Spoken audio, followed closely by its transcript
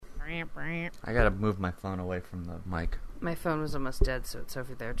I gotta move my phone away from the mic. My phone was almost dead, so it's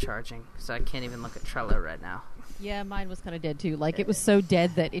over there charging. So I can't even look at Trello right now. Yeah, mine was kind of dead too. Like, it was so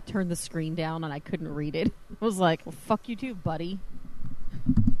dead that it turned the screen down and I couldn't read it. I was like, well, fuck you too, buddy.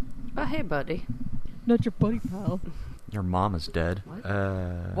 Oh, hey, buddy. Not your buddy, pal. Your mom is dead.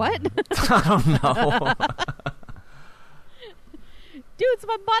 What? I don't know. Dudes,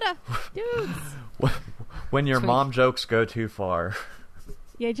 my butter. Dudes. When your Sweet. mom jokes go too far.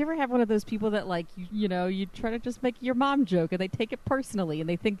 Yeah, did you ever have one of those people that, like, you know, you try to just make your mom joke and they take it personally and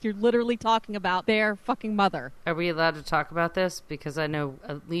they think you're literally talking about their fucking mother? Are we allowed to talk about this? Because I know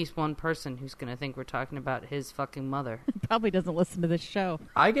at least one person who's going to think we're talking about his fucking mother. Probably doesn't listen to this show.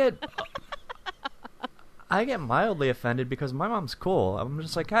 I get mildly offended because my mom's cool. I'm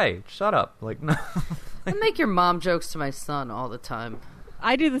just like, hey, shut up. Like, no. I make your mom jokes to my son all the time.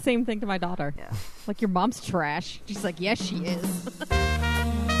 I do the same thing to my daughter. Yeah. Like, your mom's trash. She's like, yes, she is.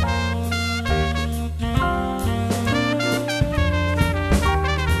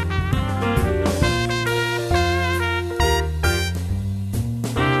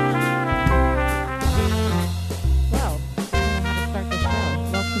 Well, I don't know how to start the show.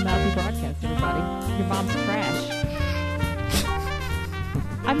 Welcome to Mouthy Broadcast, everybody. Your mom's trash.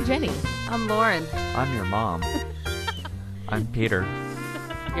 I'm Jenny. I'm Lauren. I'm your mom. I'm Peter.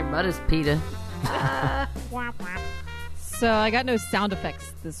 Your mother's PETA. So I got no sound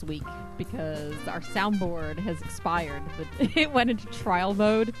effects this week because our soundboard has expired, but it went into trial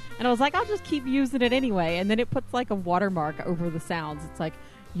mode, and I was like, I'll just keep using it anyway, and then it puts like a watermark over the sounds. It's like,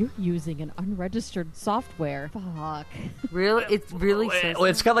 you're using an unregistered software. Fuck. Really? It really says Well,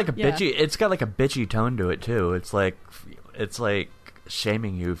 it's got like a Yeah. bitchy. It's got like a bitchy tone to it too. It's like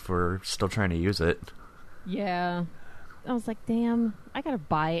shaming you for still trying to use it. Yeah. I was like, damn, I gotta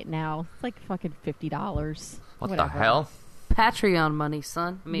buy it now. It's like fucking $50. What Whatever. the hell? Patreon money,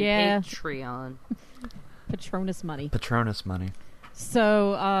 son. I mean, Yeah. Patreon. Patronus money. Patronus money.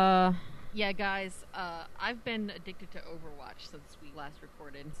 So, yeah, guys, I've been addicted to Overwatch since we last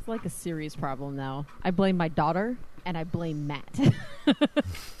recorded. It's like a serious problem now. I blame my daughter, and I blame Matt.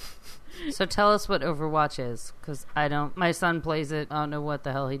 So tell us what Overwatch is, because I don't. My son plays it. I don't know what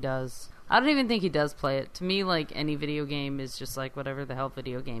the hell he does. I don't even think he does play it. To me, like, any video game is just like whatever the hell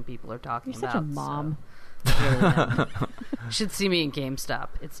video game people are talking You're about. such a mom. So, I really am. You should see me in GameStop.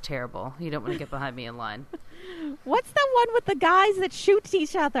 It's terrible. You don't want to get behind me in line. What's the one with the guys that shoot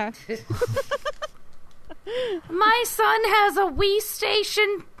each other? My son has a Wii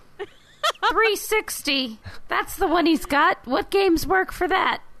Station 360. That's the one he's got. What games work for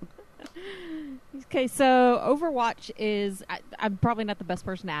that? Okay, so Overwatch is... I'm probably not the best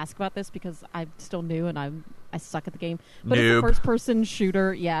person to ask about this because I'm still new and I suck at the game. But it's a Noob. first-person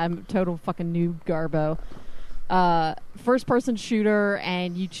shooter. Yeah, I'm a total fucking noob garbo. First-person shooter,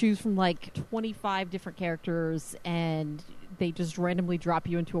 and you choose from like 25 different characters, and they just randomly drop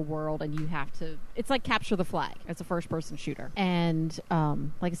you into a world, and you have to... It's like Capture the Flag. It's a first-person shooter. And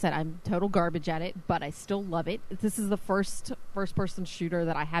like I said, I'm total garbage at it, but I still love it. This is the first-person shooter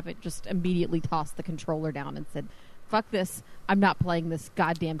that I haven't just immediately tossed the controller down and said, fuck this, I'm not playing this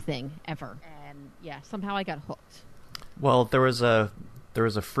goddamn thing ever. And yeah, somehow I got hooked. Well, there was a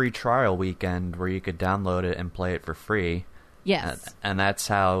free trial weekend where you could download it and play it for free. Yes. And that's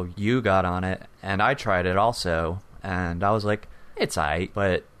how you got on it, and I tried it also, and I was like, it's aight,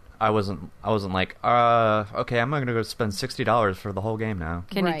 but I wasn't like, okay, I'm gonna go spend $60 for the whole game now.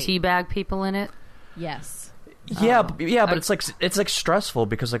 Can Right. you teabag people in it? Yes. Yeah, but it's like stressful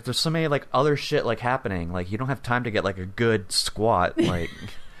because like there's so many like other shit like happening. Like you don't have time to get like a good squat. Like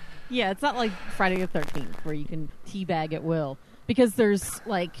Yeah, it's not like Friday the 13th where you can teabag at will. Because there's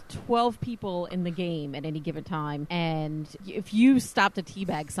like 12 people in the game at any given time, and if you stop to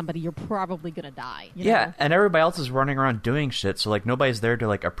teabag somebody, you're probably gonna die. You yeah, know? and everybody else is running around doing shit, so like nobody's there to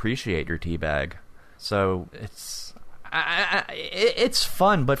like appreciate your teabag. So it's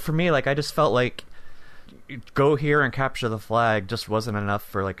fun, but for me, like I just felt like go here and capture the flag just wasn't enough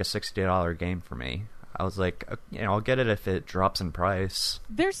for like a $60 game for me. I was like, I'll get it if it drops in price.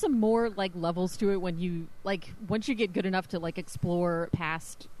 There's some more like levels to it when you like once you get good enough to like explore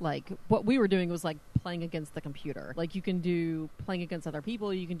past like what we were doing was like playing against the computer. Like you can do playing against other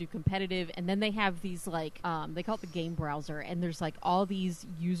people, you can do competitive, and then they have these like they call it the game browser, and there's like all these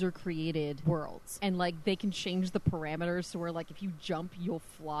user created worlds, and like they can change the parameters so where like if you jump you'll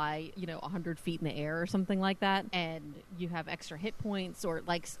fly 100 feet in the air or something like that, and you have extra hit points or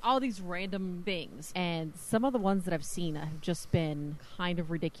like all these random things. and some of the ones that I've seen have just been kind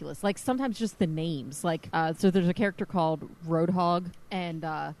of ridiculous. Like sometimes just the names. Like so there's a character called Roadhog, and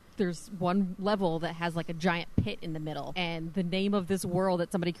there's one level that has like a giant pit in the middle, and the name of this world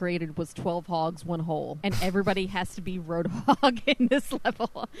that somebody created was 12 Hogs, One Hole, and everybody has to be Roadhog in this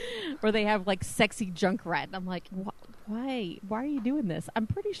level, or they have like sexy Junkrat, and I'm like, why are you doing this? I'm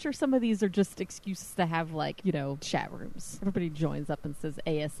pretty sure some of these are just excuses to have like, you know, chat rooms. Everybody joins up and says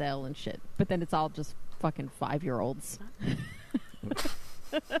ASL and shit, but then it's all just fucking 5-year-olds.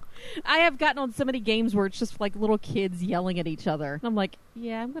 I have gotten on so many games where it's just like little kids yelling at each other. And I'm like,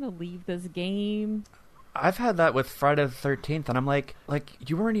 yeah, I'm going to leave this game. I've had that with Friday the 13th, and I'm like,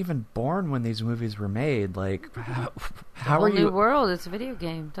 you weren't even born when these movies were made. Like, how are you? New world. It's a video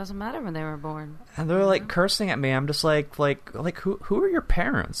game. Doesn't matter when they were born. And they're like cursing at me. I'm just like, who are your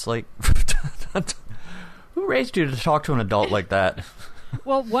parents? Like, who raised you to talk to an adult like that?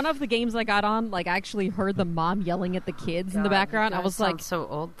 Well, one of the games I got on, like, I actually heard the mom yelling at the kids in the background. I was like, so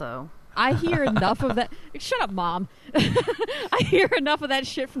old though. I hear enough of that. Shut up, Mom. I hear enough of that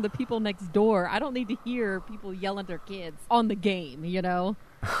shit from the people next door. I don't need to hear people yell at their kids on the game, you know?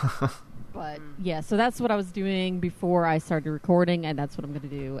 But, yeah, so that's what I was doing before I started recording, and that's what I'm going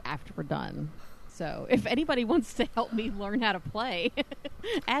to do after we're done. So if anybody wants to help me learn how to play,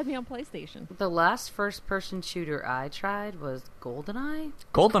 add me on PlayStation. The last first-person shooter I tried was GoldenEye.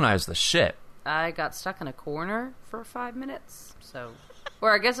 GoldenEye's the shit. I got stuck in a corner for 5 minutes, so...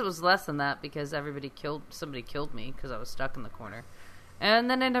 Or I guess it was less than that because somebody killed me because I was stuck in the corner.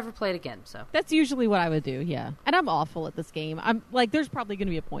 And then I never played again, so. That's usually what I would do, yeah. And I'm awful at this game. I'm like, there's probably going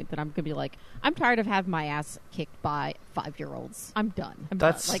to be a point that I'm going to be like, I'm tired of having my ass kicked by 5-year-olds. I'm done.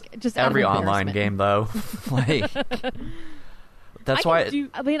 That's done. Like, just every online game, though. Like, that's why.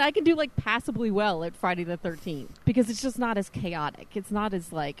 I can do like passably well at Friday the 13th because it's just not as chaotic. It's not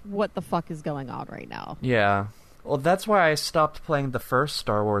as like, what the fuck is going on right now? Yeah. Well, that's why I stopped playing the first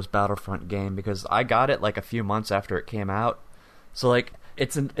Star Wars Battlefront game because I got it like a few months after it came out. So like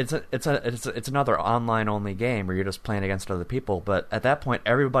it's another online only game where you're just playing against other people. But at that point,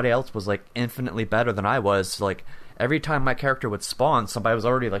 everybody else was like infinitely better than I was. So, like every time my character would spawn, somebody was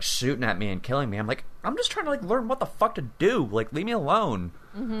already like shooting at me and killing me. I'm like, I'm just trying to like learn what the fuck to do. Like, leave me alone.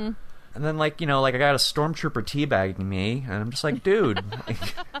 Mm-hmm. And then like, you know, like I got a stormtrooper teabagging me, and I'm just like, dude.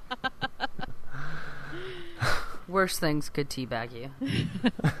 Worse things could teabag you.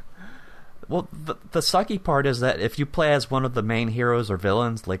 Well, the sucky part is that if you play as one of the main heroes or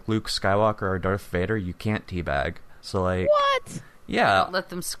villains, like Luke Skywalker or Darth Vader, you can't teabag. So, like... What? Yeah. Let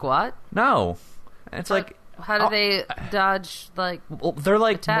them squat? No. It's like... How do they dodge, like, well, they're,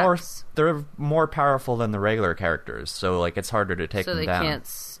 like, attacks? They're more powerful than the regular characters, so, like, it's harder to take them down. So they can't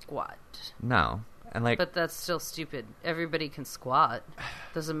squat? No. And like, but that's still stupid. Everybody can squat.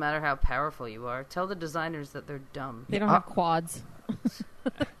 Doesn't matter how powerful you are. Tell the designers that they're dumb. They don't have quads.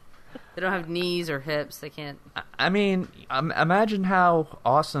 They don't have knees or hips. They can't. I mean, imagine how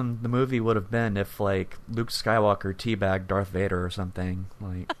awesome the movie would have been if, like, Luke Skywalker teabagged Darth Vader or something.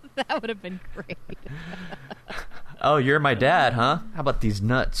 Like, that would have been great. Oh, you're my dad, huh? How about these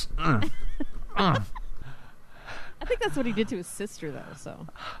nuts? I think that's what he did to his sister, though. So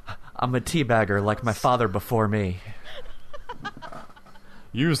I'm a teabagger like my father before me.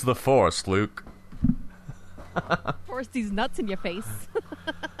 Use the Force, Luke. Force these nuts in your face.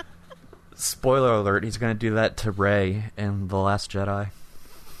 Spoiler alert, he's going to do that to Rey in The Last Jedi.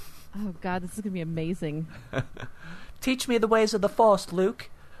 Oh, God, this is going to be amazing. Teach me the ways of the Force,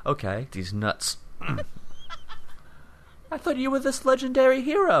 Luke. Okay, these nuts. I thought you were this legendary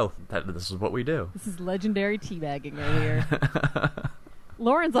hero. This is what we do. This is legendary teabagging right here.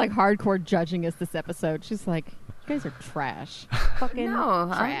 Lauren's like hardcore judging us this episode. She's like, you guys are trash. Fucking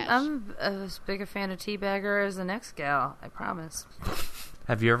trash. I'm as big a fan of teabagger as the next gal, I promise.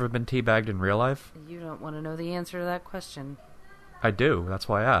 Have you ever been teabagged in real life? You don't want to know the answer to that question. I do. That's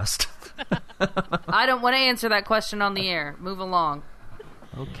why I asked. I don't want to answer that question on the air. Move along.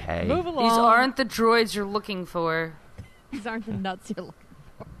 Okay. Move along. These aren't the droids you're looking for. These aren't the nuts you're looking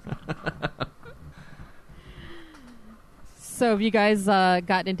for. So, have you guys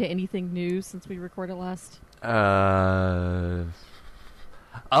gotten into anything new since we recorded last?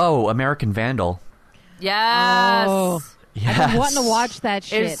 American Vandal. Yes. Oh, Yes. I've been wanting to watch that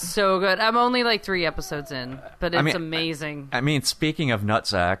shit. It's so good. I'm only like 3 episodes in, but it's amazing. I mean, speaking of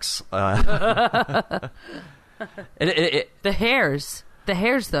nutsacks, the hairs. The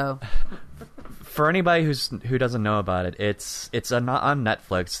hairs, though. For anybody who doesn't know about it, it's on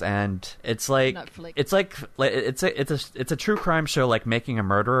Netflix, and it's like it's a true crime show like Making a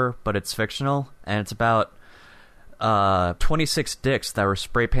Murderer, but it's fictional, and it's about 26 dicks that were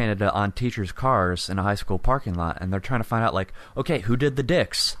spray painted on teachers' cars in a high school parking lot, and they're trying to find out, like, okay, who did the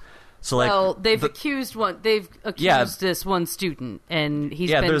dicks? So, like, well, they've accused this one student, and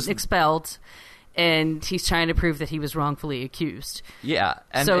he's been expelled, and he's trying to prove that he was wrongfully accused. Yeah,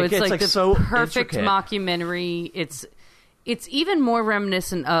 and so it's like the so perfect intricate. Mockumentary. It's even more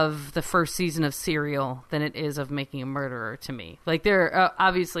reminiscent of the first season of Serial than it is of Making a Murderer to me. Like, there,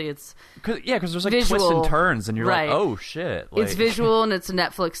 obviously, it's because there's like visual, twists and turns, and you're right. like, oh shit! Like, it's visual, and it's a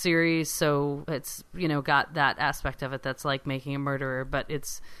Netflix series, so it's got that aspect of it that's like Making a Murderer, but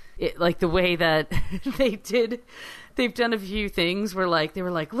it's like the way that they've done a few things where like they were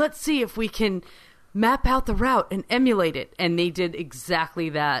like, let's see if we can map out the route and emulate it, and they did exactly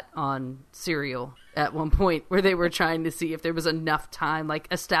that on Serial at one point, where they were trying to see if there was enough time, like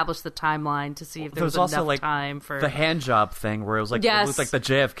establish the timeline to see if there was also enough like time for the hand job thing, where it was like Yes. it was like the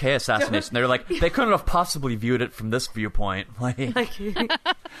JFK assassination. They were like, they couldn't have possibly viewed it from this viewpoint. Like,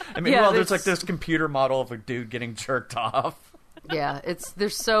 I mean, Yeah, there's like this computer model of a dude getting jerked off. yeah,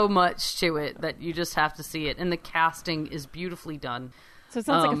 there's so much to it that you just have to see it, and the casting is beautifully done. So it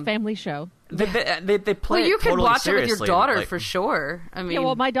sounds like a family show. They play Well, you it could totally watch it with seriously, your daughter like- for sure. I mean, Yeah,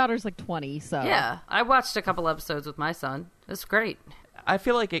 well, my daughter's like 20, so yeah, I watched a couple episodes with my son. It's great. I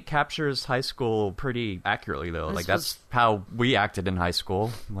feel like it captures high school pretty accurately, though. This Like, that's how we acted in high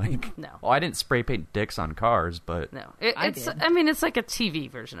school. Like, No. well, I didn't spray paint dicks on cars, but No, I it's. did. I mean, it's like a TV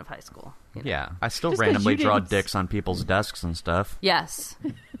version of high school. you know? yeah, I still Just 'cause randomly you draw didn't- dicks on people's desks and stuff. Yes,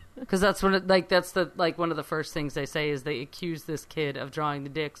 because that's one. That's one of the first things they say is they accuse this kid of drawing the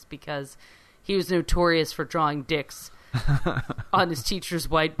dicks because he was notorious for drawing dicks on his teacher's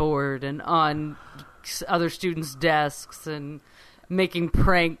whiteboard and on other students' desks and making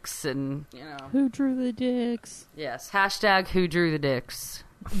pranks and Who drew the dicks? yes, hashtag who drew the dicks.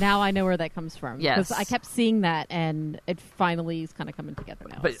 Now I know where that comes from. Yes. Because I kept seeing that, and it finally is kind of coming together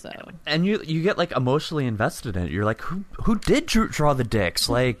now. But so and you get like emotionally invested in it. You're like, who did draw the dicks?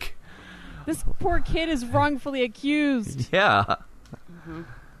 Like, this poor kid is wrongfully accused. yeah.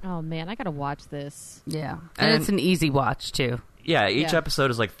 Oh man, I gotta watch this. Yeah, and it's an easy watch too. Yeah, each Yeah.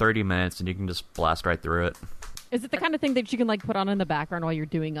 episode is like 30 minutes, and you can just blast right through it. Is it the kind of thing that you can like put on in the background while you're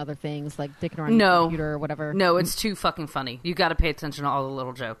doing other things, like dicking around No. your computer or whatever? No, it's too fucking funny. You got to pay attention to all the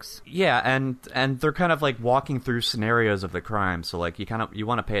little jokes. Yeah, and they're kind of like walking through scenarios of the crime, so like you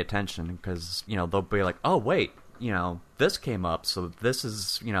want to pay attention because they'll be like, oh wait, this came up, so this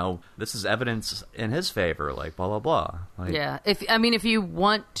is evidence in his favor, like blah blah blah. Like, Yeah, if you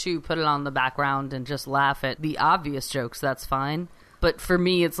want to put it on the background and just laugh at the obvious jokes, that's fine. But for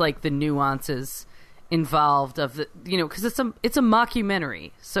me, it's like the nuances involved of the because it's a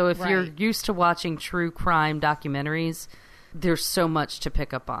mockumentary. So if you're Right. used to watching true crime documentaries, there's so much to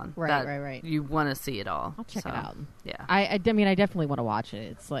pick up on. Right, that right. You want to see it all. I'll check it out. Yeah. I mean, I definitely want to watch it.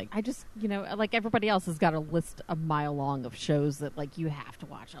 It's like I just, like everybody else has got a list a mile long of shows that like you have to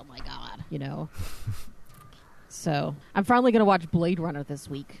watch. Oh my god, So I'm finally going to watch Blade Runner this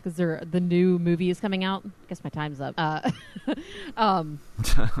week because the new movie is coming out. I guess my time's up.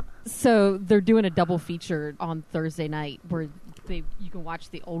 So they're doing a double feature on Thursday night where you can watch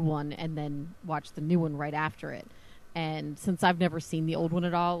the old one and then watch the new one right after it. And since I've never seen the old one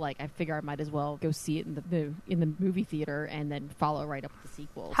at all, like I figure I might as well go see it in the movie theater and then follow right up with the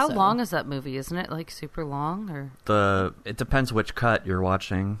sequel. How So- long is that movie? Isn't it like super long or? it depends which cut you're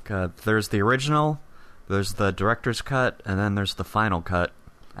watching. There's the original, there's the director's cut, and then there's the final cut,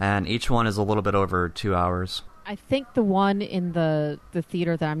 and each one is a little bit over 2 hours. I think the one in the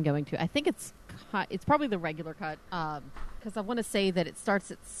theater that I'm going to, I think it's probably the regular cut because I want to say that it starts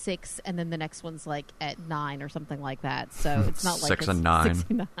at 6 and then the next one's like at 9 or something like that. So it's not like 6 it's and 9. 6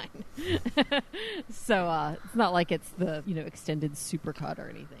 and 9. So it's not like it's the extended super cut or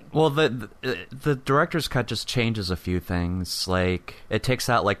anything. Well, the director's cut just changes a few things. Like it takes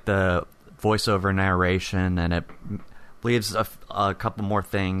out like the voiceover narration, and it leaves a couple more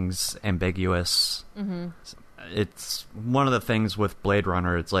things ambiguous. Mm-hmm. It's one of the things with Blade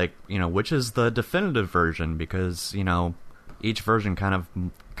Runner. It's like, which is the definitive version, because each version kind of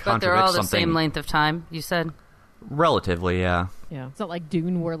contradicts But they're all the something. same length of time. You said. Relatively, yeah. Yeah, it's not like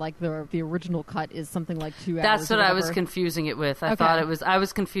Dune where like the original cut is something like 2 hours. That's what or I was whatever. confusing it with. I Okay. thought I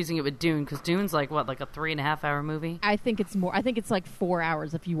was confusing it with Dune because Dune's like what, like a 3.5 hour movie. I think it's more. I think it's like 4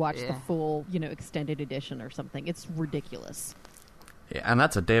 hours if you watch the Yeah. full, extended edition or something. It's ridiculous. Yeah, and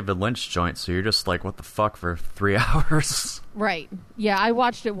that's a David Lynch joint, so you're just like, what the fuck for 3 hours? Right. Yeah, I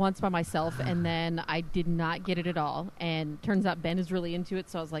watched it once by myself, and then I did not get it at all. And turns out Ben is really into it,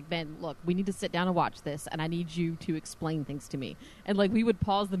 so I was like, Ben, look, we need to sit down and watch this, and I need you to explain things to me. And, like, we would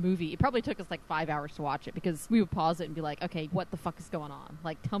pause the movie. It probably took us, like, 5 hours to watch it, because we would pause it and be like, okay, what the fuck is going on?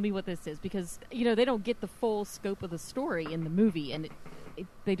 Like, tell me what this is. Because, you know, they don't get the full scope of the story in the movie, and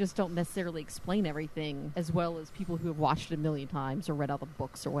they just don't necessarily explain everything as well as people who have watched it a million times or read all the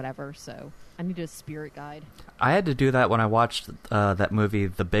books or whatever. So I need a spirit guide. I had to do that when I watched that movie,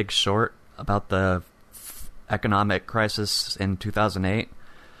 The Big Short, about the economic crisis in 2008,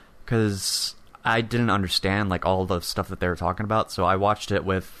 because I didn't understand like all the stuff that they were talking about. So I watched it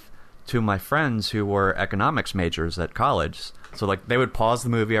with 2 of my friends who were economics majors at college. So like they would pause the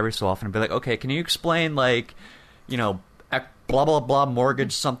movie every so often and be like, okay, can you explain like, you know, blah blah blah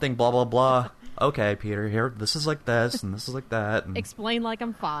mortgage something blah blah blah. Okay, Peter, here this is like this and this is like that. And explain like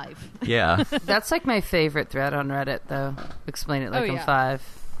I'm 5. yeah. That's like my favorite thread on Reddit, though. Explain it like I'm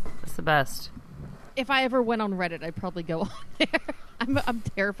 5. That's the best. If I ever went on Reddit, I'd probably go on there. I'm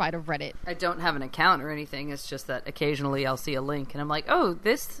terrified of Reddit. I don't have an account or anything. It's just that occasionally I'll see a link and I'm like, oh,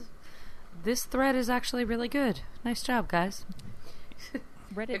 this thread is actually really good. Nice job, guys.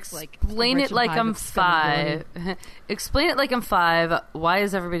 Reddit's Explain it like I'm 5. Explain it like I'm 5. Why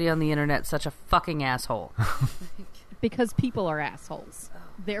is everybody on the internet such a fucking asshole? Because people are assholes.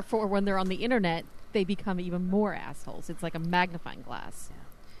 Therefore, when they're on the internet, they become even more assholes. It's like a magnifying glass. Yeah.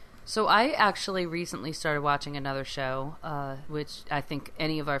 So I actually recently started watching another show, which I think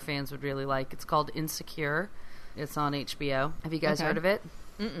any of our fans would really like. It's called Insecure. It's on HBO. Have you guys heard of it?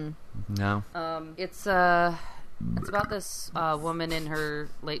 Mm-mm. No. It's about this woman in her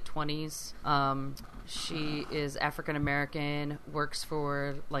late 20s. She is African American, works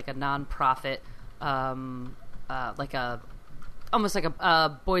for like a nonprofit, like almost like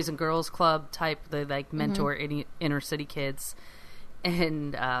a boys and girls club type. They like mentor inner city kids,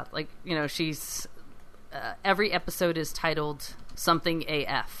 and like you know she's every episode is titled something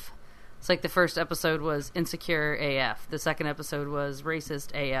AF. It's like the first episode was Insecure AF. The second episode was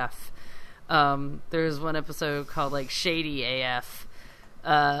Racist AF. There's one episode called like Shady AF.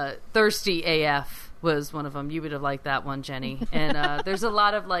 Thirsty AF was one of them. You would have liked that one, Jenny. And there's a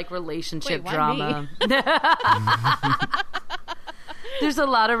lot of like relationship drama. There's a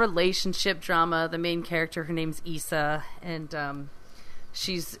lot of relationship drama. The main character, her name's Issa, and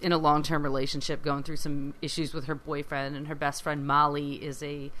she's in a long-term relationship going through some issues with her boyfriend, and her best friend Molly is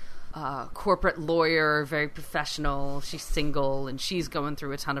a corporate lawyer, very professional. She's single, and she's going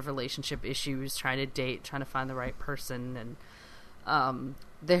through a ton of relationship issues, trying to date, trying to find the right person. And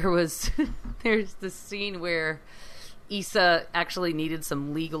there's this scene where Issa actually needed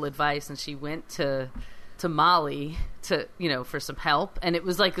some legal advice, and she went to Molly for some help, and it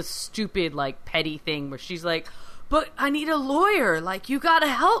was like a stupid, like petty thing where she's like, "But I need a lawyer, like you gotta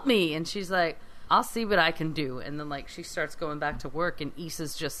help me," and she's like, "I'll see what I can do." And then like she starts going back to work, and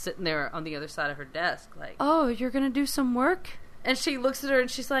Issa's just sitting there on the other side of her desk like, "Oh, you're gonna do some work?" And she looks at her and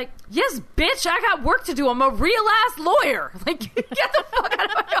she's like, "Yes, bitch, I got work to do. I'm a real ass lawyer." Like, get the fuck out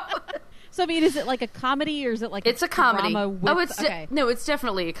of my office. So I mean, is it like a comedy or is it like it's a comedy? Drama with, no, it's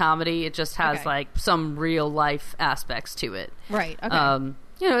definitely a comedy. It just has like some real life aspects to it. Right. Okay.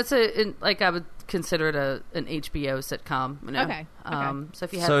 It's I would consider it an HBO sitcom. You know? Okay. So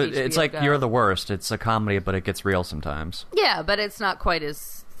if you have HBO, it's like You're the Worst. It's a comedy, but it gets real sometimes. Yeah, but it's not quite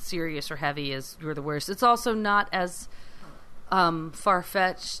as serious or heavy as You're the Worst. It's also not as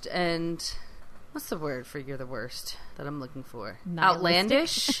far-fetched and what's the word for You're the Worst that I'm looking for? Nihilistic?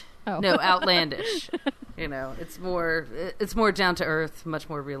 Outlandish. Oh. No, outlandish. It's more down to earth, much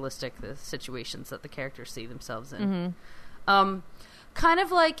more realistic, the situations that the characters see themselves in. Mm-hmm. Kind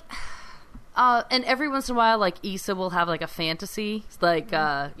of like and every once in a while, like Issa will have like a fantasy, like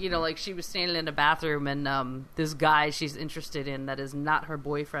like she was standing in a bathroom and this guy she's interested in that is not her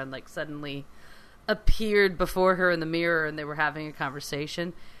boyfriend like suddenly appeared before her in the mirror, and they were having a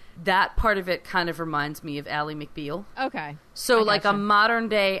conversation. That part of it kind of reminds me of Ally McBeal. Okay. So like a modern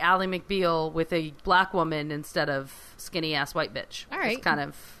day Ally McBeal with a black woman instead of skinny ass white bitch. All right. It's kind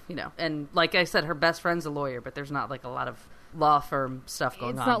of, and like I said, her best friend's a lawyer, but there's not like a lot of law firm stuff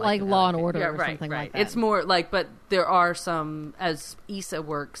going on. It's not like Law and Order or something like that. It's more like, but there are some, as Issa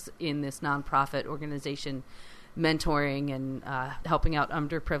works in this nonprofit organization, mentoring and helping out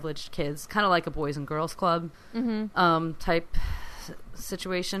underprivileged kids, kind of like a Boys and Girls Club type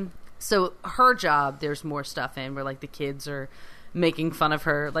situation. So her job, there's more stuff in where like the kids are making fun of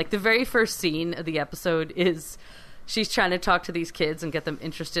her. Like the very first scene of the episode is she's trying to talk to these kids and get them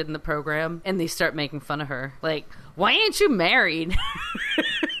interested in the program, and they start making fun of her. Like, why ain't you married?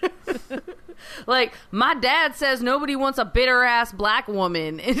 Like, my dad says nobody wants a bitter-ass black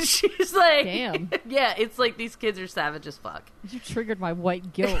woman. And she's like... Damn. Yeah, it's like these kids are savage as fuck. You triggered my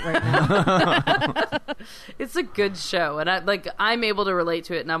white guilt right now. It's a good show, and I'm able to relate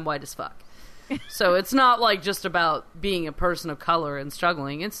to it, and I'm white as fuck. So it's not like just about being a person of color and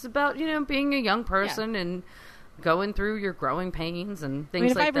struggling. It's about, being a young person and going through your growing pains and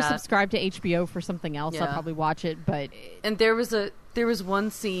things like that. If I ever subscribe to HBO for something else, I'll probably watch it, but... And there was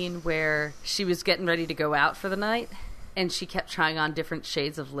one scene where she was getting ready to go out for the night, and she kept trying on different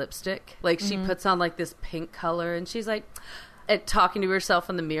shades of lipstick. Like, she puts on, like, this pink color, and she's, like... talking to herself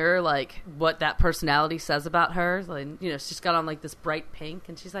in the mirror, like, what that personality says about her. Like, she's got on, like, this bright pink,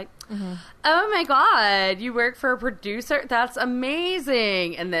 and she's like, oh, my God, you work for a producer? That's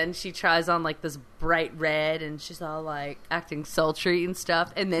amazing. And then she tries on, like, this bright red, and she's all, like, acting sultry and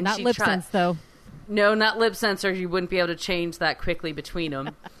stuff. And then not lip sense, though. No, not lip sensor. You wouldn't be able to change that quickly between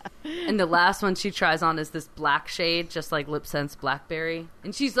them. And the last one she tries on is this black shade, just like Lip Sense Blackberry.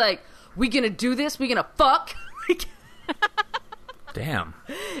 And she's like, we gonna do this? We gonna fuck? Damn.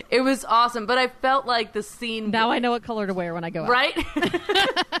 It was awesome, but I felt like the scene... Now I know what color to wear when I go out. Right?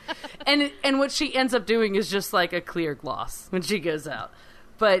 And what she ends up doing is just like a clear gloss when she goes out.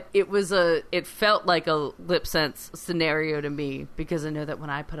 But it felt like a Lip Sense scenario to me, because I know that when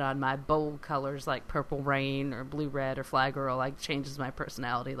I put on my bold colors like Purple Rain or Blue Red or Fly Girl, like, changes my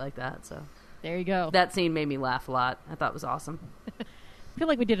personality like that. So there you go. That scene made me laugh a lot. I thought it was awesome. I feel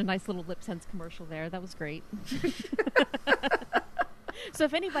like we did a nice little Lip Sense commercial there. That was great. So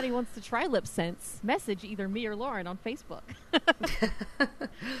if anybody wants to try Lip Sense, message either me or Lauren on Facebook.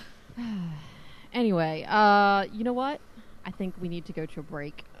 Anyway, you know what? I think we need to go to a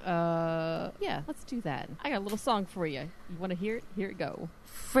break. Yeah, let's do that. I got a little song for you. You want to hear it? Here it go.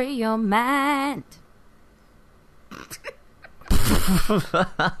 Free your mind. All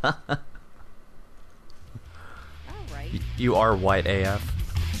right. You are white AF.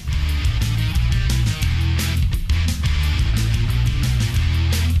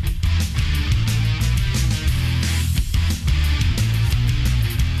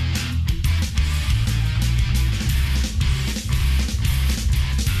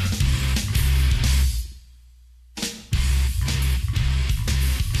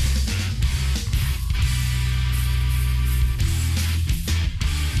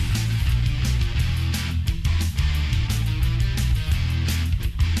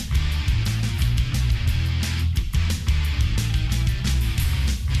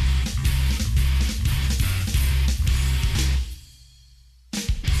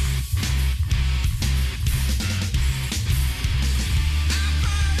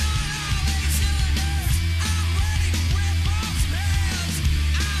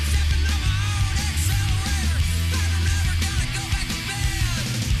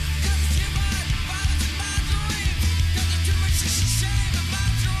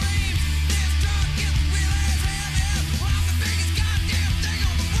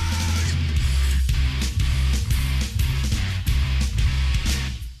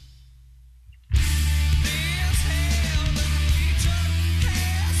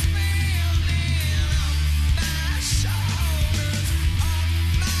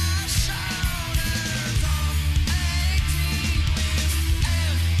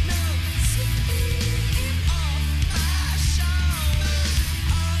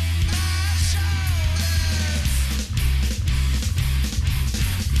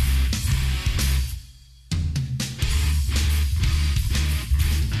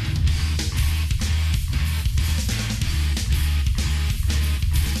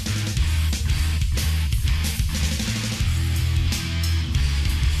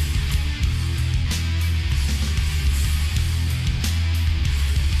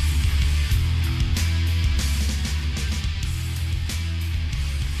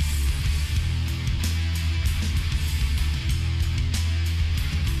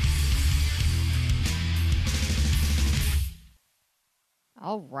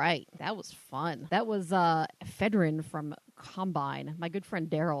 All right. That was fun. That was Fedrin from Combine. My good friend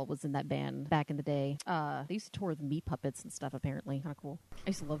Daryl was in that band back in the day. They used to tour with Meat Puppets and stuff, apparently. Kind of cool. I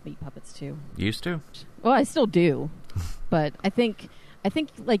used to love Meat Puppets, too. Used to? Well, I still do. But I think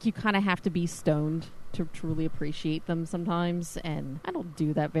like you kind of have to be stoned to truly appreciate them sometimes, and I don't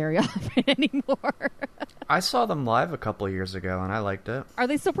do that very often anymore. I saw them live a couple of years ago, and I liked it. Are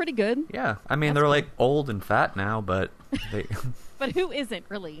they still pretty good? Yeah. I mean, That's they're cool. like old and fat now, but they... But who isn't,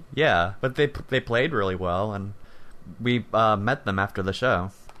 really? Yeah, but they played really well, and we met them after the show.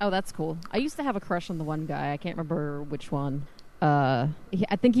 Oh, that's cool. I used to have a crush on the one guy. I can't remember which one. I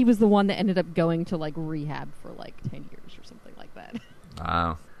think he was the one that ended up going to like rehab for like 10 years or something like that.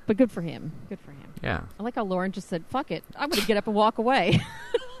 Wow. But good for him. Good for him. Yeah. I like how Lauren just said, "Fuck it, I'm going to get up and walk away."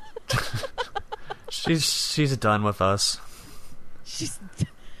 She's done with us. She's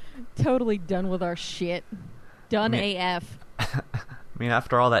totally done with our shit. Done AF. I mean,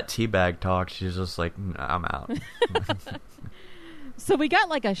 after all that teabag talk, she's just like, I'm out. So we got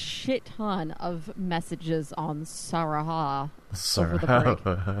like a shit ton of messages on Saraha over the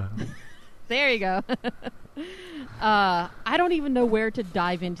break. There you go. I don't even know where to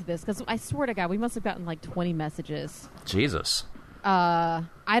dive into this because I swear to God, we must have gotten like 20 messages. Jesus. I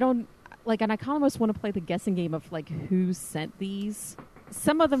don't like, and I kind of almost want to play the guessing game of like who sent these.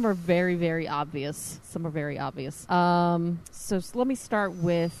 Some of them are very, very obvious. Some are very obvious. So let me start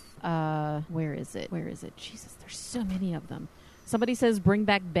with where is it? Where is it? Jesus, there's so many of them. Somebody says, "Bring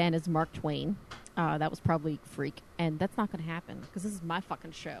back Ben as Mark Twain." That was probably Freak, and that's not going to happen because this is my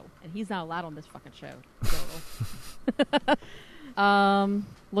fucking show, and he's not allowed on this fucking show.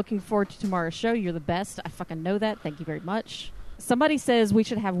 Looking forward to tomorrow's show. You're the best. I fucking know that. Thank you very much. Somebody says we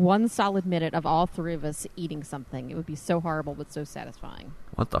should have one solid minute of all three of us eating something. It would be so horrible but so satisfying.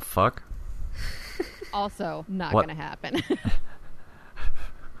 What the fuck? Also, not going to happen.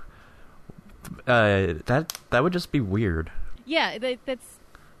 That would just be weird. Yeah,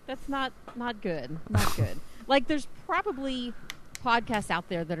 that's not good. Not good. Like, there's probably podcasts out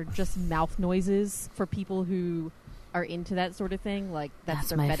there that are just mouth noises for people who are into that sort of thing. Like, that's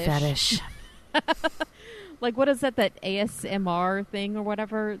their my fetish. Like, what is that ASMR thing or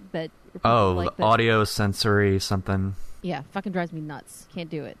whatever? That like audio sensory something. Yeah, fucking drives me nuts.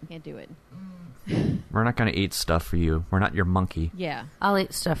 Can't do it. Can't do it. We're not going to eat stuff for you. We're not your monkey. Yeah. I'll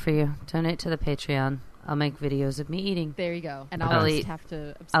eat stuff for you. Donate to the Patreon. I'll make videos of me eating. There you go. And I'll just have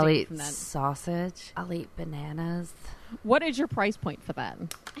to abstain I'll eat from that. sausage. I'll eat bananas. What is your price point for that?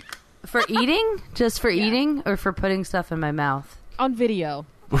 For eating? Just for eating or for putting stuff in my mouth? On video.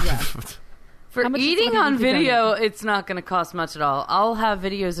 Yeah. For eating on video, it's not going to cost much at all. I'll have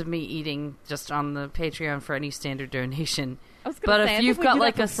videos of me eating just on the Patreon for any standard donation. But if you've got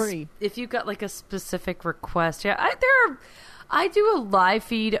like if you've got like a specific request, I do a live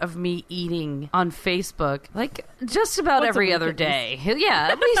feed of me eating on Facebook, like just about every other day. Yeah,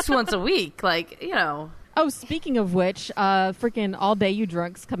 at least once a week. Like, you know. Oh, speaking of which, freaking All Day You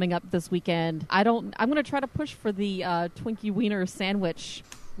Drunks coming up this weekend. I'm going to try to push for the Twinkie Wiener Sandwich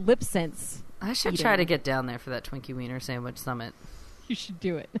Lip Sense. I should try to get down there for that Twinkie Wiener Sandwich Summit. You should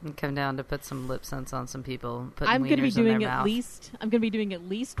do it. And come down to put some lip sense on some people. I'm going to be doing at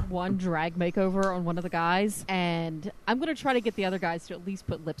least one drag makeover on one of the guys, and I'm going to try to get the other guys to at least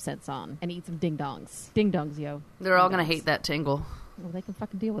put lip sense on and eat some ding dongs. Ding dongs, yo. They're all going to hate that tingle. Well, they can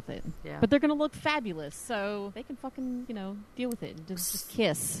fucking deal with it. Yeah. But they're going to look fabulous, so they can fucking, deal with it. Just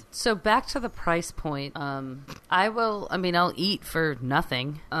kiss. So back to the price point. I'll eat for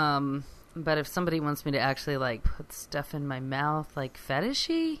nothing. But if somebody wants me to actually, like, put stuff in my mouth, like,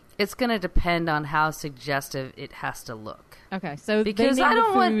 fetishy, it's going to depend on how suggestive it has to look. Okay, so because they name the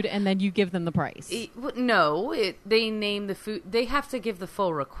food and then you give them the price. They name the food. They have to give the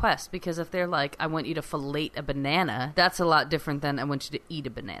full request because if they're like, I want you to fillet a banana, that's a lot different than I want you to eat a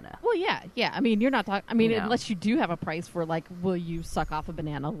banana. Well, yeah. I mean, you're not talking... I mean, unless you do have a price for, like, will you suck off a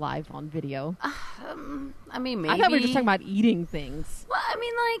banana live on video? Maybe. I thought we were just talking about eating things. Well, I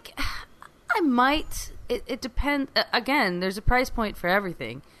mean, like... I might. It depends. Again, there's a price point for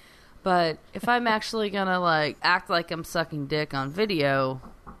everything. But if I'm actually going to, like, act like I'm sucking dick on video,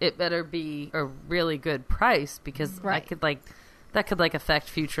 it better be a really good price because that could affect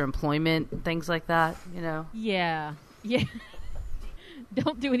future employment and things like that, Yeah.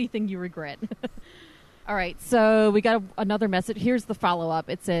 Don't do anything you regret. All right, so we got another message. Here's the follow-up.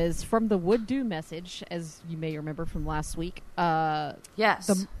 It says, from the Would Do message, as you may remember from last week.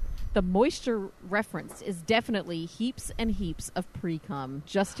 Yes. The moisture reference is definitely heaps and heaps of pre-cum,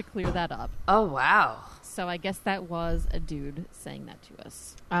 just to clear that up. Oh, wow. So I guess that was a dude saying that to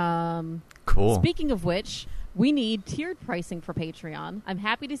us. Cool. Speaking of which, we need tiered pricing for Patreon. I'm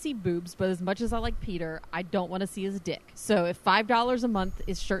happy to see boobs, but as much as I like Peter, I don't want to see his dick. So if $5 a month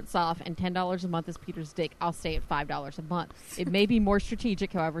is shirts off and $10 a month is Peter's dick, I'll stay at $5 a month. It may be more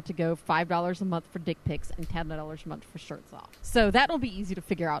strategic, however, to go $5 a month for dick pics and $10 a month for shirts off. So that'll be easy to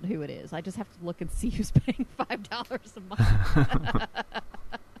figure out who it is. I just have to look and see who's paying $5 a month.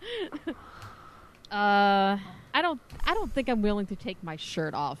 I don't think I'm willing to take my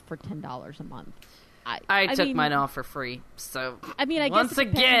shirt off for $10 a month. I took mine off for free, so I guess once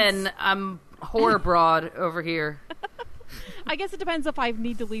again, I'm whore broad over here. I guess it depends if I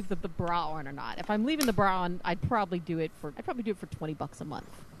need to leave the bra on or not. If I'm leaving the bra on, I'd probably do it for $20 a month.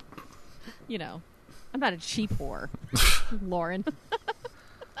 You know, I'm not a cheap whore, Lauren.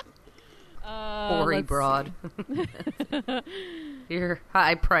 Hoary broad. You're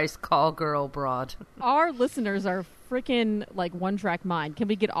high-priced call girl broad. Our listeners are freaking like one track mind. Can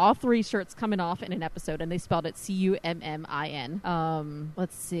we get all 3 shirts coming off in an episode? And they spelled it CUMMIN.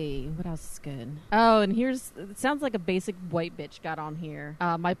 Let's see. What else is good? Oh, and it sounds like a basic white bitch got on here.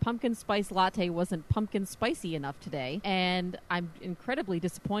 My pumpkin spice latte wasn't pumpkin spicy enough today, and I'm incredibly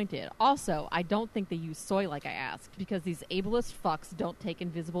disappointed. Also, I don't think they use soy like I asked, because these ableist fucks don't take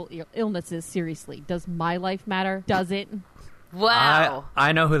invisible illnesses seriously. Does my life matter? Does it? Wow.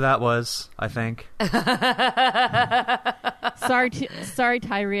 I know who that was, I think. Sorry,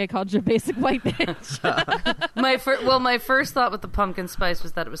 Tyree, I called you a basic white bitch. My first thought with the pumpkin spice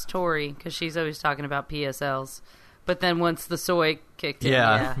was that it was Tori, because she's always talking about PSLs. But then once the soy kicked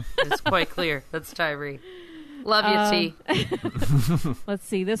in, it's quite clear. That's Tyree. Love you, T. Let's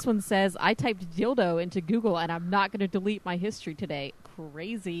see. This one says, I typed dildo into Google and I'm not going to delete my history today.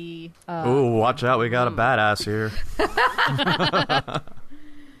 Crazy. Ooh, watch out. We got a badass here.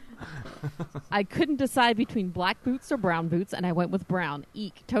 I couldn't decide between black boots or brown boots, and I went with brown.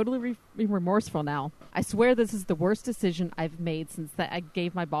 Eek. Totally remorseful now. I swear this is the worst decision I've made since I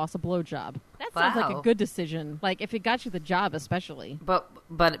gave my boss a blowjob. That sounds like a good decision. Like, if it got you the job, especially.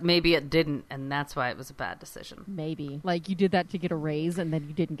 But maybe it didn't, and that's why it was a bad decision. Maybe. Like, you did that to get a raise, and then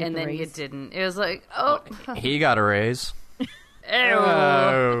you didn't get the raise. And then you didn't. It was like, oh. He got a raise. Ew.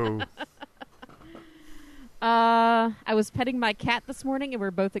 Oh. I was petting my cat this morning, and we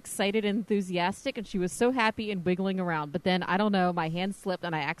were both excited and enthusiastic, and she was so happy and wiggling around. But then, I don't know, my hand slipped,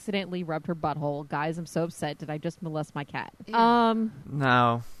 and I accidentally rubbed her butthole. Guys, I'm so upset. Did I just molest my cat?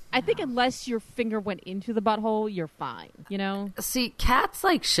 No. I think unless your finger went into the butthole, you're fine, you know? See, cats,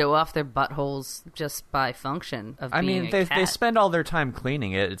 like, show off their buttholes just by function of being a cat. They spend all their time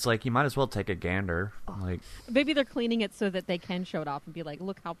cleaning it. It's like, you might as well take a gander. Like, maybe they're cleaning it so that they can show it off and be like,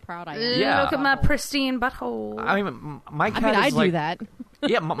 look how proud I am. Yeah. Look at my pristine butthole. I mean, my cat I is do like, that.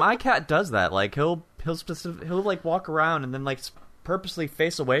 Yeah, my cat does that. Like, he'll like walk around and then like purposely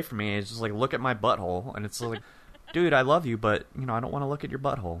face away from me and just like look at my butthole, and it's like, dude, I love you, but you know I don't want to look at your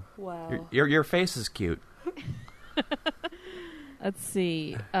butthole. Wow. Your face is cute. Let's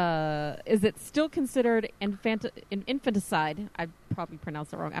see. Is it still considered infanticide? I probably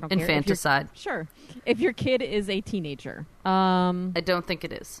pronounced it wrong. I don't care. Infanticide. Sure. If your kid is a teenager. I don't think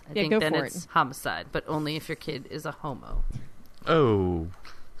it is. I think go then for it's it. homicide, but only if your kid is a homo. Oh.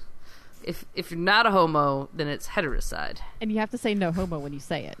 If you're not a homo, then it's heterocide. And you have to say no homo when you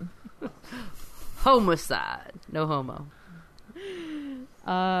say it. Homicide. No homo.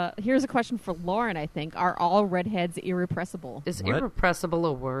 Here's a question for Lauren, I think. Are all redheads irrepressible? Is What? irrepressible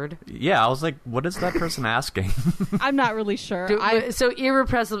a word? Yeah, I was like, what is that person asking? I'm not really sure. So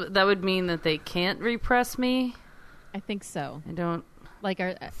irrepressible, that would mean that they can't repress me? I think so. I don't... Like,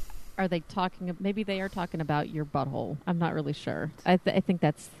 are they talking... Maybe they are talking about your butthole. I'm not really sure. I think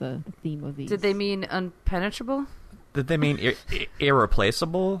that's the theme of these. Did they mean unpenetrable? Did they mean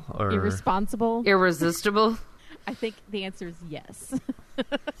irreplaceable or irresponsible? Irresistible? I think the answer is yes.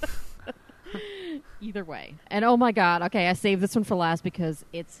 Either way. And oh my god, okay, I saved this one for last because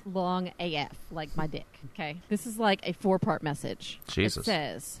it's long AF, like my dick. Okay. This is like a 4-part message. Jesus. It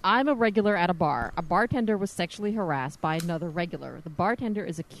says, I'm a regular at a bar. A bartender was sexually harassed by another regular. The bartender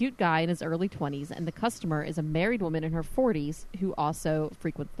is a cute guy in his early 20s, and the customer is a married woman in her 40s who also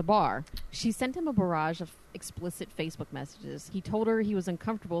frequents the bar. She sent him a barrage of explicit Facebook messages. He told her he was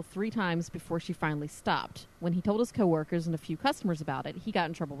uncomfortable 3 times before she finally stopped. When he told his coworkers and a few customers about it, he got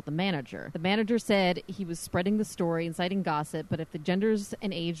in trouble with the manager. The manager said he was spreading the story, inciting gossip, but if the genders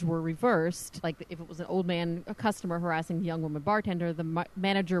and age were reversed, like if it was an old man, a customer harassing the young woman bartender, the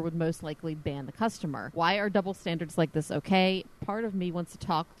manager would most likely ban the customer. Why are double standards like this okay? Part of me wants to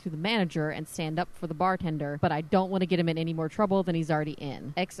talk to the manager and stand up for the bartender, but I don't want to get him in any more trouble than he's already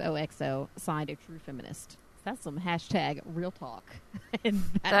in. XOXO, signed a true feminist. That's some hashtag real talk. And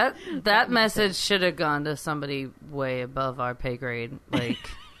that message should have gone to somebody way above our pay grade. Like,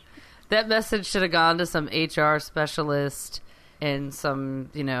 that message should have gone to some HR specialist and some,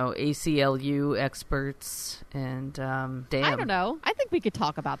 ACLU experts. And damn, I don't know. I think we could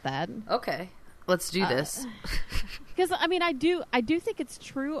talk about that. Okay, let's do this. Because I do think it's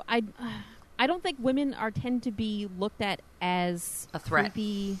true. I don't think women tend to be looked at as a threat.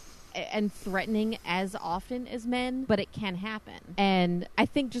 creepy and threatening as often as men, but it can happen. And I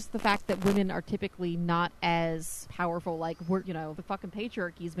think just the fact that women are typically not as powerful, like we're, the fucking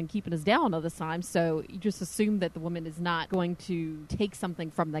patriarchy has been keeping us down all this time, so you just assume that the woman is not going to take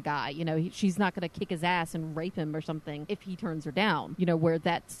something from the guy. She's not going to kick his ass and rape him or something if he turns her down. Where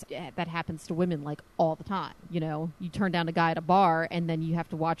that happens to women like all the time. You turn down a guy at a bar and then you have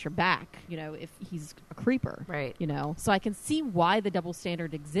to watch your back, if he's a creeper. Right. So I can see why the double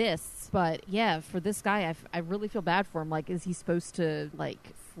standard exists, but yeah, for this guy, I really feel bad for him. Like, is he supposed to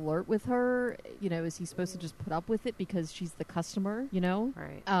like flirt with her? Is he supposed to just put up with it because she's the customer?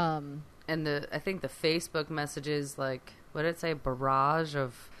 Right. And I think the Facebook messages, like, what did it say? A barrage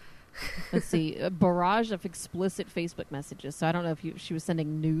of. Let's see, a barrage of explicit Facebook messages. So I don't know if she was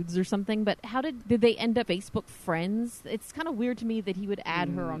sending nudes or something, but how did they end up Facebook friends? It's kind of weird to me that he would add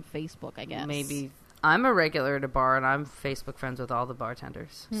her on Facebook, I guess. Maybe. I'm a regular at a bar, and I'm Facebook friends with all the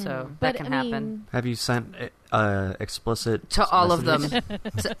bartenders, so that can happen. Have you sent explicit to all messages? of them,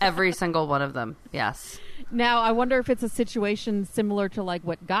 to every single one of them? Yes. Now, I wonder if it's a situation similar to like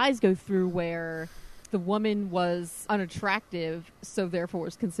what guys go through, where the woman was unattractive, so therefore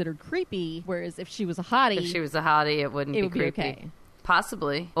was considered creepy. Whereas if she was a hottie, it wouldn't be creepy. Okay.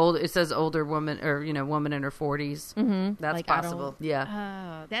 Possibly. It says older woman, or woman in her 40s. Mm-hmm. That's like, possible.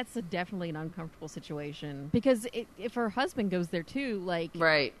 Yeah. That's definitely an uncomfortable situation, because if her husband goes there too, like,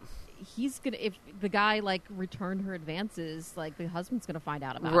 right, he's gonna, if the guy like returned her advances, like the husband's gonna find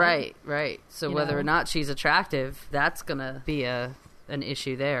out about it. Right. So whether or not she's attractive, that's gonna be an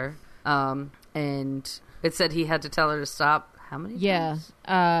issue there. And it said he had to tell her to stop. How many times?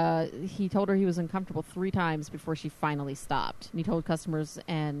 Yeah. He told her he was uncomfortable 3 times before she finally stopped. And he told customers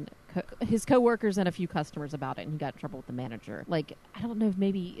and his coworkers and a few customers about it, and he got in trouble with the manager. Like, I don't know if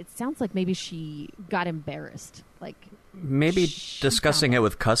it sounds like maybe she got embarrassed. Like, maybe discussing it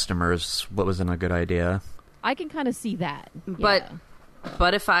with customers wasn't a good idea. I can kind of see that.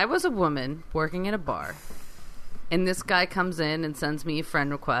 But if I was a woman working in a bar, and this guy comes in and sends me a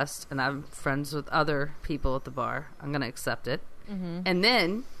friend request, and I'm friends with other people at the bar, I'm going to accept it. Mm-hmm. And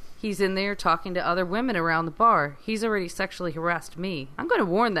then he's in there talking to other women around the bar. He's already sexually harassed me. I'm going to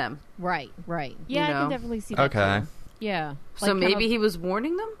warn them. Right. Yeah, I can definitely see that. Okay. Too. Yeah. So maybe he was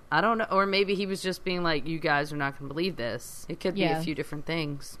warning them? I don't know. Or maybe he was just being like, you guys are not going to believe this. It could be a few different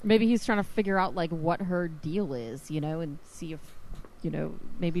things. Maybe he's trying to figure out, like, what her deal is, and see if,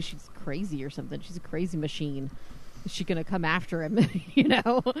 maybe she's crazy or something. She's a crazy machine. Is she going to come after him,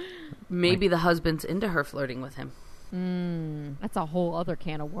 Maybe the husband's into her flirting with him. That's a whole other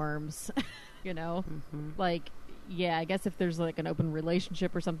can of worms, Mm-hmm. Like, yeah, I guess if there's like an open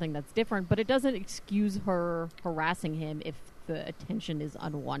relationship or something, that's different, but it doesn't excuse her harassing him if the attention is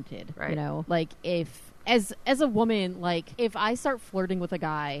unwanted, right. Like, if as a woman, like, if I start flirting with a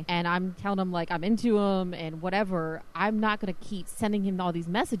guy and I'm telling him like I'm into him and whatever, I'm not going to keep sending him all these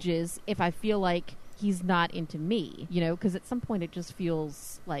messages if I feel like he's not into me, because at some point it just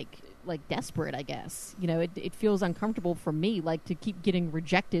feels like desperate, I guess. It feels uncomfortable for me, like, to keep getting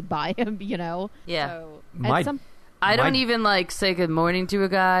rejected by him, Yeah. So, I don't even like say good morning to a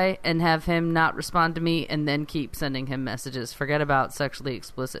guy and have him not respond to me and then keep sending him messages. Forget about sexually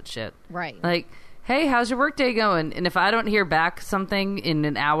explicit shit. Right. Like, hey, how's your workday going? And if I don't hear back something in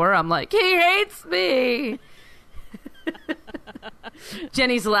an hour, I'm like, he hates me.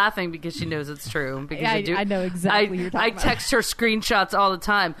 Jenny's laughing because she knows it's true. Because I know exactly what you're talking about. I text her screenshots all the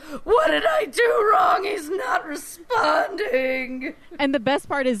time. What did I do wrong? He's not responding. And the best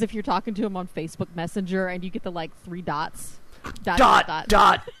part is if you're talking to him on Facebook Messenger and you get the like 3 dots.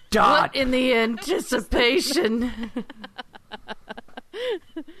 Dot. What in the anticipation?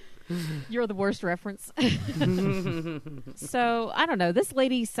 You're the worst reference. So, I don't know. This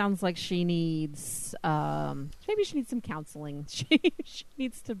lady sounds like she needs, maybe she needs some counseling. She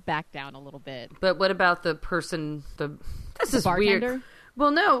needs to back down a little bit. But what about the person, this is bartender? Weird.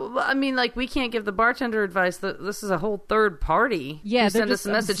 Well, no, I mean, like, we can't give the bartender advice. This is a whole third party. Yeah, who send us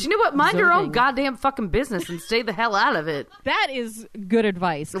a message. You know what? Mind your own goddamn fucking business and stay the hell out of it. That is good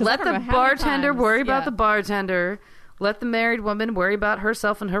advice. Let the bartender worry about the bartender. Let the married woman worry about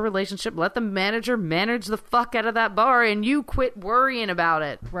herself and her relationship. Let the manager manage the fuck out of that bar, and you quit worrying about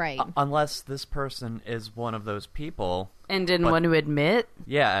it. Right. Unless this person is one of those people And didn't But- want to admit?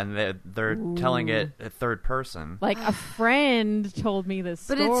 Yeah, and they're telling it a third person. Like a friend told me this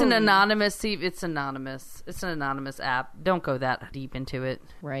But story. it's an anonymous. It's anonymous. It's an anonymous app. Don't go that deep into it.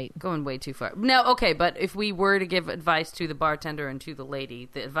 Right. Going way too far. No, okay, but if we were to give advice to the bartender and to the lady,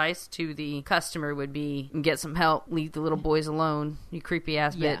 the advice to the customer would be get some help, leave the little boys alone, you creepy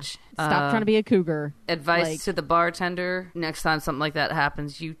ass Yeah. bitch. Stop trying to be a cougar. Advice Like- to the bartender, next time something like that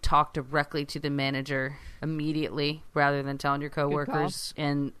happens, you talk directly to the manager immediately rather than telling your coworkers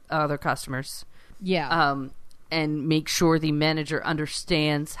and other customers. Yeah. And make sure the manager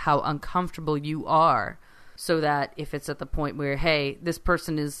understands how uncomfortable you are, so that if it's at the point where, hey, this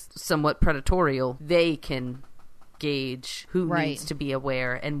person is somewhat predatorial, they can gauge who Right. needs to be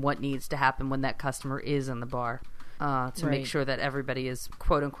aware and what needs to happen when that customer is in the bar. To Right. make sure that everybody is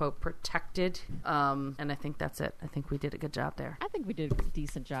quote unquote protected. And I think that's it. I think we did a good job there. I think we did a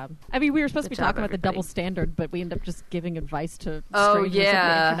decent job. I mean, we were supposed to Good be job, talking about the everybody. double standard, but we end up just giving advice to Oh, strangers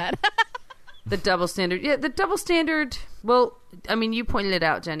yeah. on the internet. The double standard. Yeah, the double standard. Well, I mean, you pointed it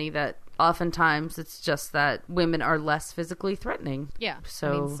out, Jenny, that oftentimes it's just that women are less physically threatening. Yeah.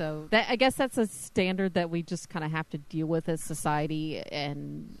 So- I guess that's a standard that we just kind of have to deal with as society,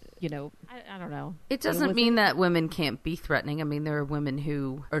 and I don't know. It Deal doesn't with mean it. that women can't be threatening. I mean, there are women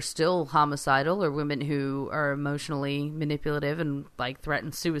who are still homicidal, or women who are emotionally manipulative and like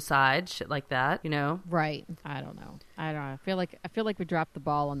threaten suicide, shit like that. Right. I don't know. I feel like we dropped the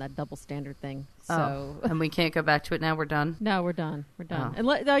ball on that double standard thing. So And we can't go back to it now. We're done. no, we're done. We're done.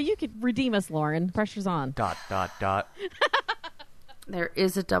 Oh. And no, you could redeem us, Lauren. Pressure's on. ... There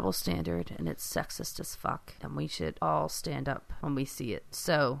is a double standard, and it's sexist as fuck, and we should all stand up when we see it.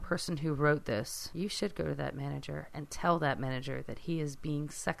 So, person who wrote this, you should go to that manager and tell that manager that he is being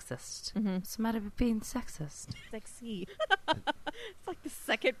sexist. What's the matter with being sexist? Sexy. It's like the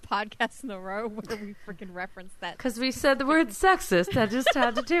second podcast in a row where we freaking reference that. Because we said the word sexist, I just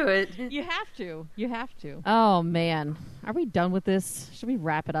had to do it. You have to. You have to. Oh, man. Are we done with this? Should we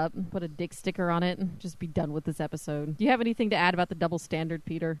wrap it up and put a dick sticker on it and just be done with this episode? Do you have anything to add about the double standard,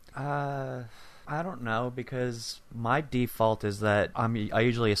 Peter? I don't know, because my default is that I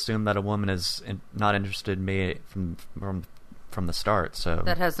usually assume that a woman is not interested in me from the start. So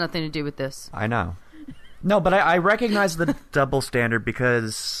That has nothing to do with this. I know. No, but I recognize the double standard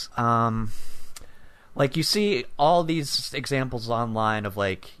because, like, you see all these examples online of,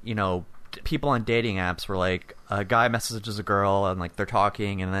 like, people on dating apps where, like, a guy messages a girl and, like, they're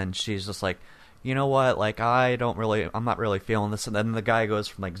talking, and then she's just like, you know what, like, I'm not really feeling this, and then the guy goes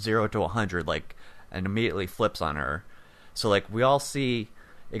from, like, 0 to 100, like, and immediately flips on her. So, like, we all see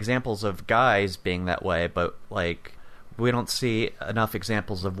examples of guys being that way, but, like, we don't see enough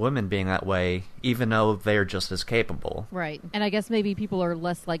examples of women being that way, even though they're just as capable. Right. And I guess maybe people are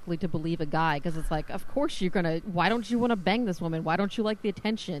less likely to believe a guy because it's like, of course you're going to... Why don't you want to bang this woman? Why don't you like the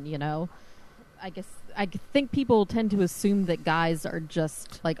attention, I think people tend to assume that guys are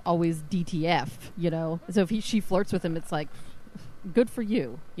just, like, always DTF, So if she flirts with him, it's like, good for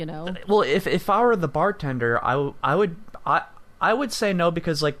you, Well, if I were the bartender, I would say no,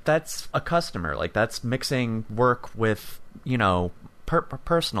 because, like, that's a customer. Like, that's mixing work with,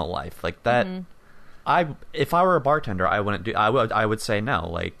 personal life. Like, that... If I were a bartender, I wouldn't do... I would say no.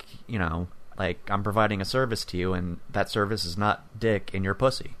 Like, like, I'm providing a service to you, and that service is not dick in your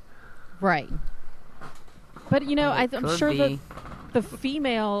pussy. Right. But, I'm could sure that be. the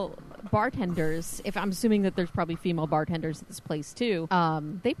female bartenders, if I'm assuming that there's probably female bartenders at this place too,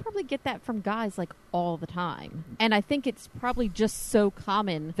 they probably get that from guys, like, all the time. And I think it's probably just so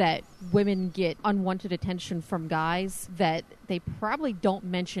common that women get unwanted attention from guys that they probably don't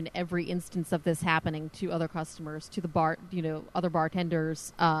mention every instance of this happening to other customers, to the bar, other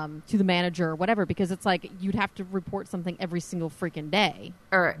bartenders, to the manager or whatever, because it's like you'd have to report something every single freaking day.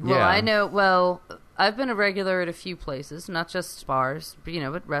 All right. Well, Yeah. I know. Well, I've been a regular at a few places, not just bars,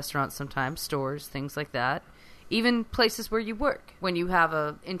 but restaurants sometimes, stores, things like that. Even places where you work, when you have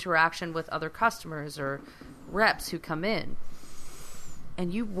a interaction with other customers or reps who come in.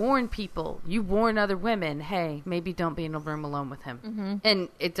 And you warn people, you warn other women, hey, maybe don't be in a room alone with him. And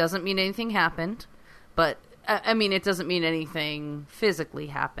it doesn't mean anything happened, but I mean, it doesn't mean anything physically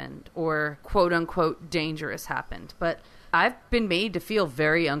happened or quote unquote dangerous happened. But I've been made to feel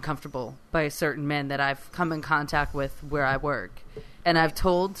very uncomfortable by certain men that I've come in contact with where I work. And I've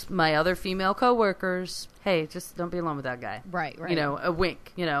told my other female coworkers, hey, just don't be alone with that guy. Right. A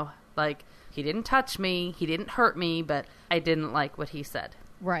wink, like, he didn't touch me, he didn't hurt me, but I didn't like what he said.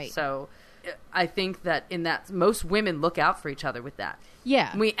 Right. So I think that most women look out for each other with that.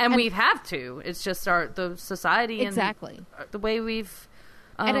 Yeah. We have to. It's just the society and Exactly. the way we've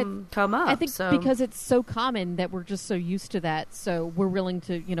come up. I think so. because it's so common that we're just so used to that, so we're willing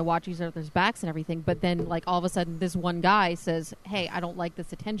to, watch each other's backs and everything. But then, like, all of a sudden, this one guy says, "Hey, I don't like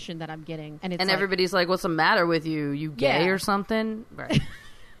this attention that I'm getting," and it's everybody's like, "What's the matter with you? You gay or something?" Right.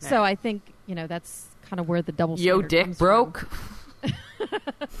 So I think that's kind of where the double Yo, standard dick comes broke. from.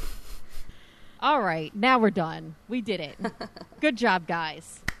 All right, now we're done. We did it. Good job,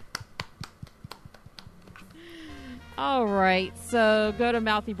 guys. All right, so go to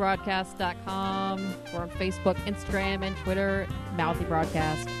mouthybroadcast.com. We're on Facebook, Instagram, and Twitter, Mouthy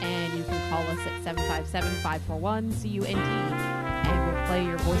Broadcast, and you can call us at 757-541-CUNT, and we'll play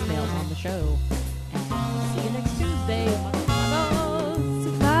your voicemails on the show. And see you next Tuesday.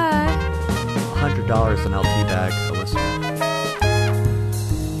 Bye. $100 an LT bag a listener.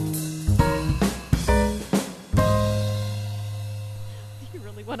 Do you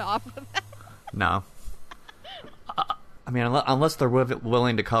really want to offer that? No. I mean, unless they're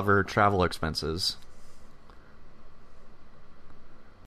willing to cover travel expenses.